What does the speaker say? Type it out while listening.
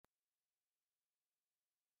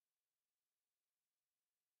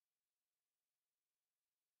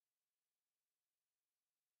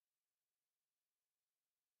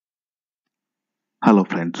Hello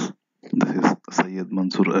friends, this is Syed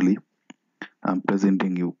Mansoor Ali. I'm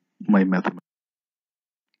presenting you my mathematics.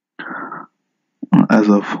 As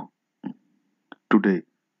of today,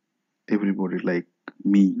 everybody like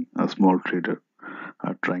me, a small trader,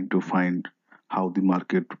 are trying to find how the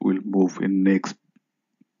market will move in next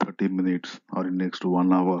 30 minutes or in next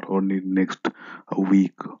 1 hour or in next a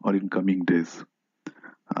week or in coming days.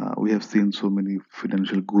 We have seen so many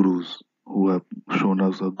financial gurus who have shown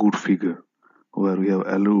us a good figure where we have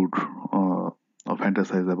allured or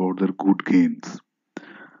fantasized about their good gains.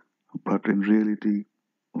 But in reality,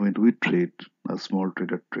 when we trade, a small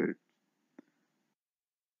trader trade,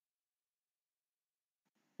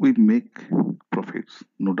 we make profits,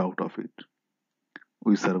 no doubt of it.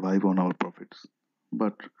 We survive on our profits.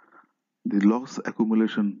 But the loss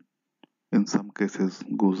accumulation in some cases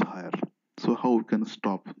goes higher. So how we can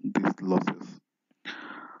stop these losses?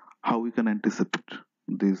 How we can anticipate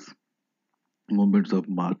these movements of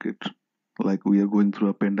market? Like we are going through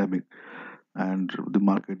a pandemic and the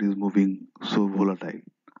market is moving so volatile.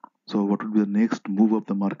 So what would be the next move of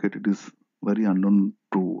the market? It is very unknown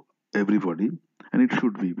to everybody, and it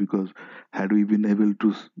should be because had we been able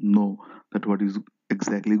to know that what is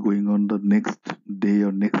exactly going on the next day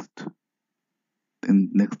or next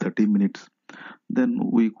 30 minutes, then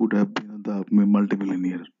we could have been the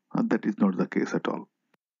multimillionaire. That is not the case at all.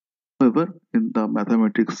 However, in the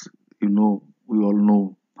mathematics, we all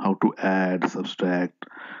know how to add, subtract,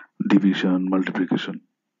 division, multiplication,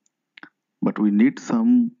 but we need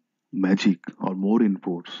some magic or more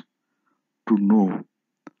inputs to know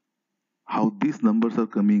how these numbers are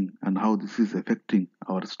coming and how this is affecting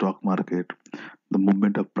our stock market, the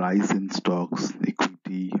movement of price in stocks,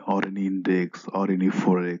 equity, or any index, or any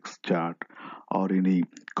forex chart, or any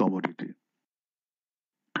commodity.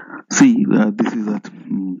 See, this is a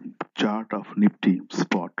chart of Nifty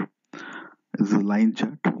spot. It's a line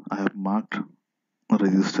chart. I have marked a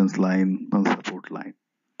resistance line and support line.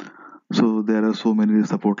 So there are so many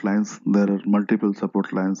support lines. There are multiple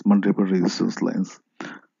support lines, multiple resistance lines.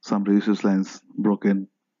 Some resistance lines broken,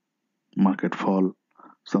 market fall.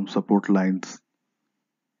 Some support lines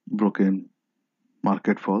broken,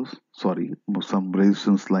 market falls. Sorry, some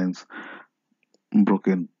resistance lines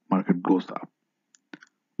broken, market goes up.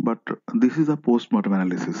 But this is a post-mortem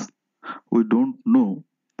analysis. We don't know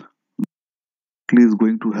what is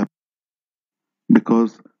going to happen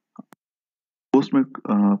because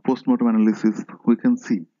post-mortem analysis we can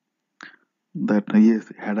see that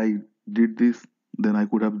yes, had I did this, then I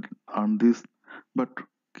could have earned this. But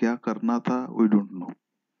kya karna tha, we don't know.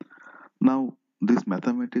 Now this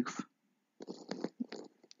mathematics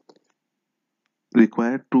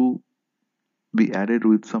required to be added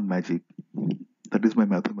with some magic. That is my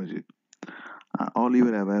mathemagic. All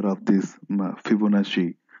you are aware of this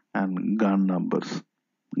Fibonacci and Gann numbers,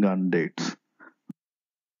 Gann dates.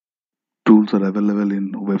 Tools are available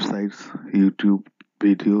in websites, YouTube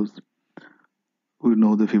videos. We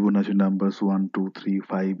know the Fibonacci numbers 1, 2, 3,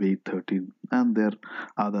 5, 8, 13, and there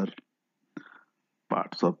are other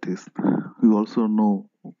parts of this. We also know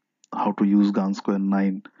how to use Gann square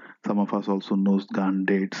 9. Some of us also knows Gann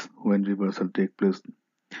dates when reversal take place.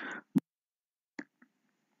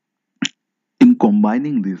 In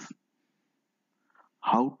combining this,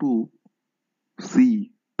 how to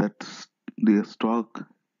see that the stock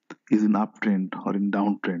is in uptrend or in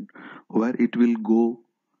downtrend, where it will go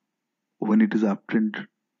when it is uptrend,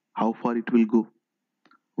 how far it will go,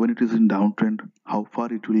 when it is in downtrend, how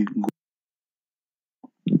far it will go.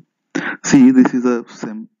 See, this is a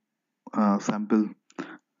sample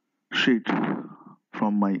sheet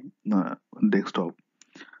from my desktop.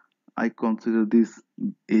 I consider this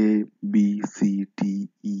A, B, C, D,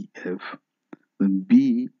 E, F. Then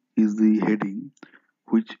B is the heading,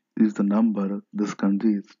 which is the number this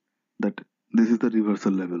contains that this is the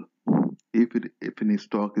reversal level. If any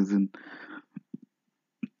stock is in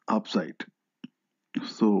upside,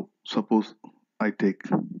 so suppose I take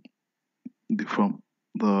from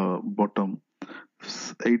the bottom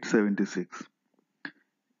 876.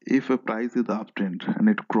 If a price is uptrend and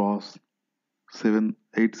it cross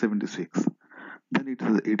 876, then it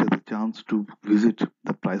has a chance to visit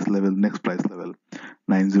the price level, next price level,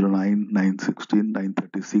 909, 916,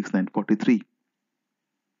 936, 943.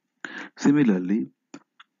 Similarly,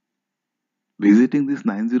 visiting this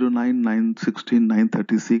 909, 916,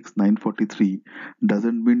 936, 943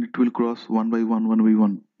 doesn't mean it will cross one by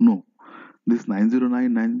one. No, this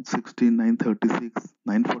 909, 916, 936,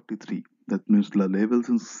 943, that means the levels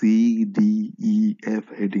in C, D, E, F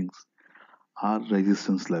headings are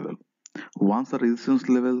resistance level. Once the resistance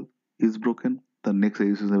level is broken, the next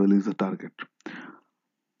resistance level is the target.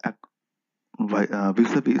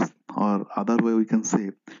 vis-a-vis, or other way we can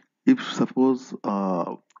say, if suppose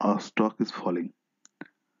a stock is falling,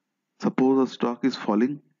 suppose a stock is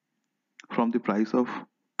falling from the price of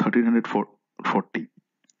 1340,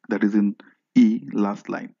 that is in E last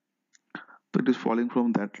line. So it is falling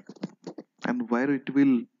from that, and where it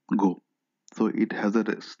will go? So it has a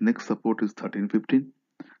next support is 1315,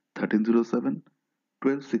 1307,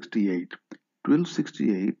 1268.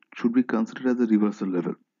 1268 should be considered as a reversal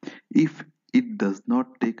level. If it does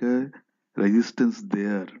not take a resistance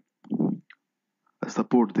there, a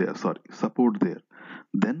support there, sorry, support there,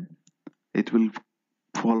 then it will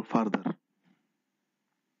fall further.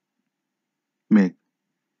 Make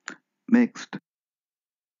next,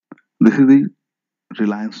 this is the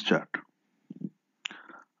Reliance chart.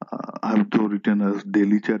 I have to written as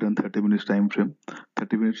daily chart and 30 minutes time frame.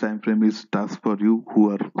 30 minutes time frame is task for you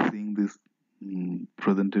who are seeing this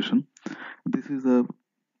presentation. This is a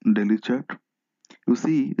daily chart. You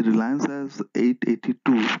see Reliance has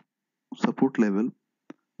 882 support level.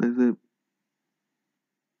 There is a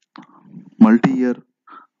multi-year,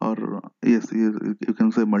 or yes, you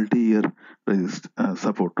can say multi-year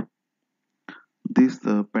support. This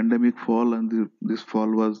pandemic fall and this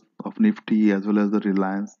fall was of Nifty as well as the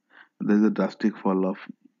Reliance. There is a drastic fall of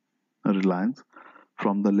Reliance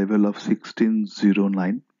from the level of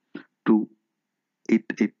 1609 to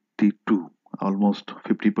 882, almost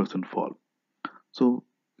 50% fall. So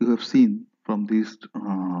you have seen from this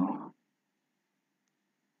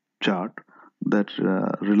chart that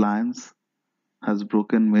Reliance has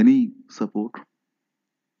broken many support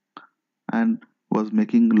and was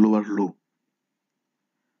making lower low.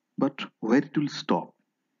 But where it will stop?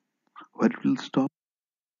 Where it will stop?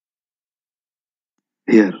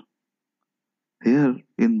 Here. Here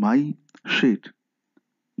in my sheet,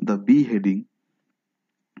 the B heading,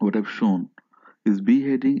 what I've shown is B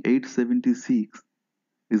heading 876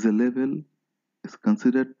 is a level, is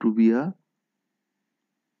considered to be a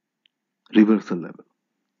reversal level.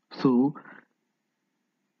 So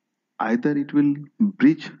either it will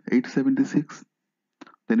breach 876,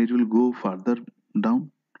 then it will go further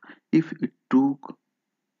down. If it took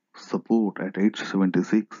support at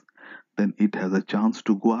 876, then it has a chance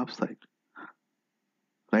to go upside.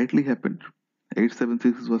 Rightly happened.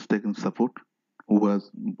 876 was taken support, was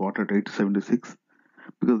bought at 876,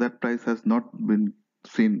 because that price has not been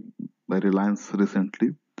seen by Reliance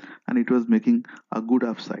recently, and it was making a good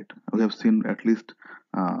upside. We have seen at least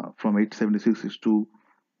from 876 is to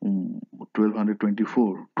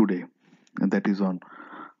 1224 today, and that is on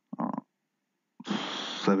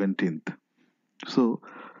 17th. So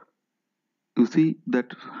you see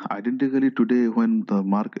that identically today when the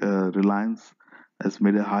Reliance has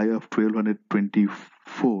made a high of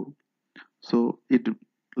 1224, so it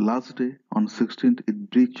last day on 16th it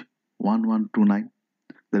breached 1129.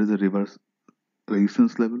 There is a reverse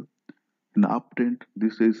resistance level. In the uptrend,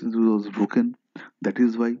 this resistance was broken. That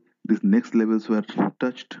is why these next levels were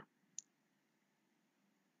touched.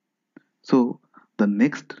 So the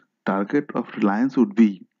next target of Reliance would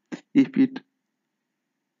be, if it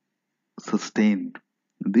sustained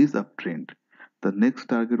this uptrend, the next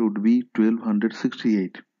target would be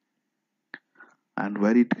 1268. And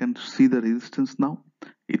where it can see the resistance now,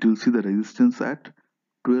 it will see the resistance at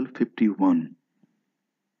 1251.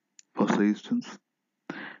 First resistance.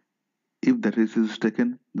 If that resistance is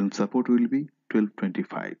taken, then support will be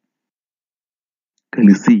 1225. Can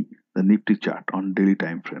you see the Nifty chart on daily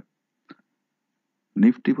time frame?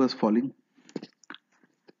 Nifty was falling.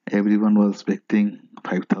 Everyone was expecting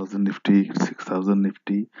 5,000 Nifty, 6,000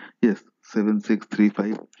 Nifty. Yes,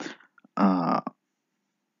 7635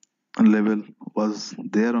 level was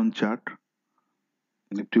there on chart.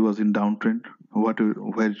 Nifty was in downtrend.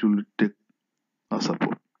 Where should it take a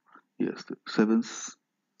support? Yes,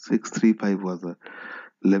 7635 was a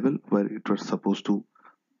level where it was supposed to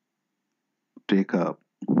take a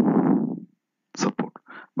support,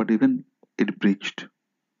 but even it breached.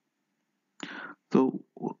 So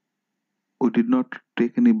we did not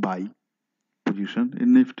take any buy position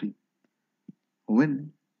in Nifty.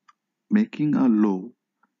 When making a low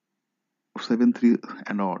of 73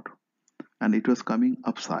 and odd, and it was coming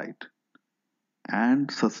upside and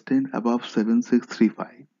sustained above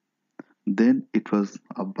 7635, then it was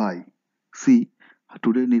a buy. See,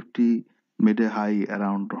 today Nifty made a high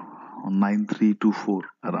around 9324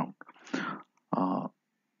 around.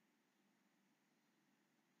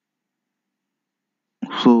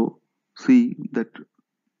 So see that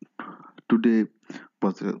today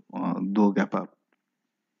was though gap up,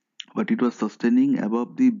 but it was sustaining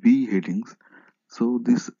above the B headings. So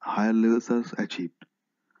these higher levels are achieved.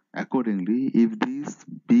 Accordingly, if these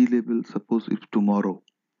B level, suppose if tomorrow,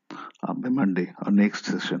 by Monday or next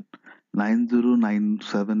session,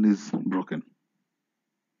 9097 is broken,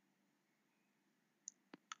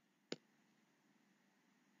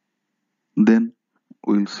 then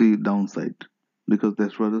we'll see downside because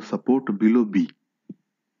that's where the support below B.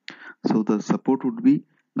 So the support would be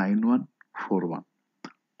 9141.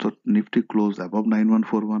 So Nifty closed above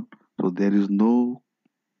 9141. So there is no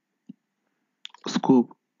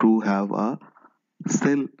scope to have a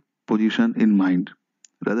sell position in mind.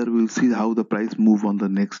 Rather, we'll see how the price move on the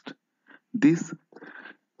next. These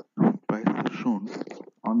prices are shown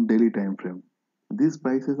on daily time frame. These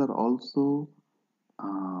prices are also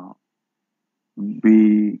uh,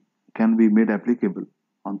 be can be made applicable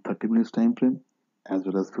on 30 minutes time frame as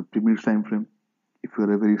well as 50 minutes time frame. If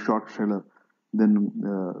you're a very short seller, then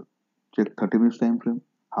check 30 minutes time frame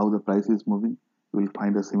how the price is moving. You will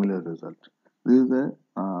find a similar result. This is a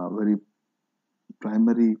very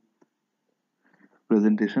primary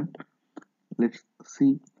presentation. Let's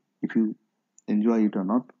see if you enjoy it or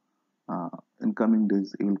not. In coming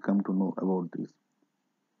days you will come to know about this.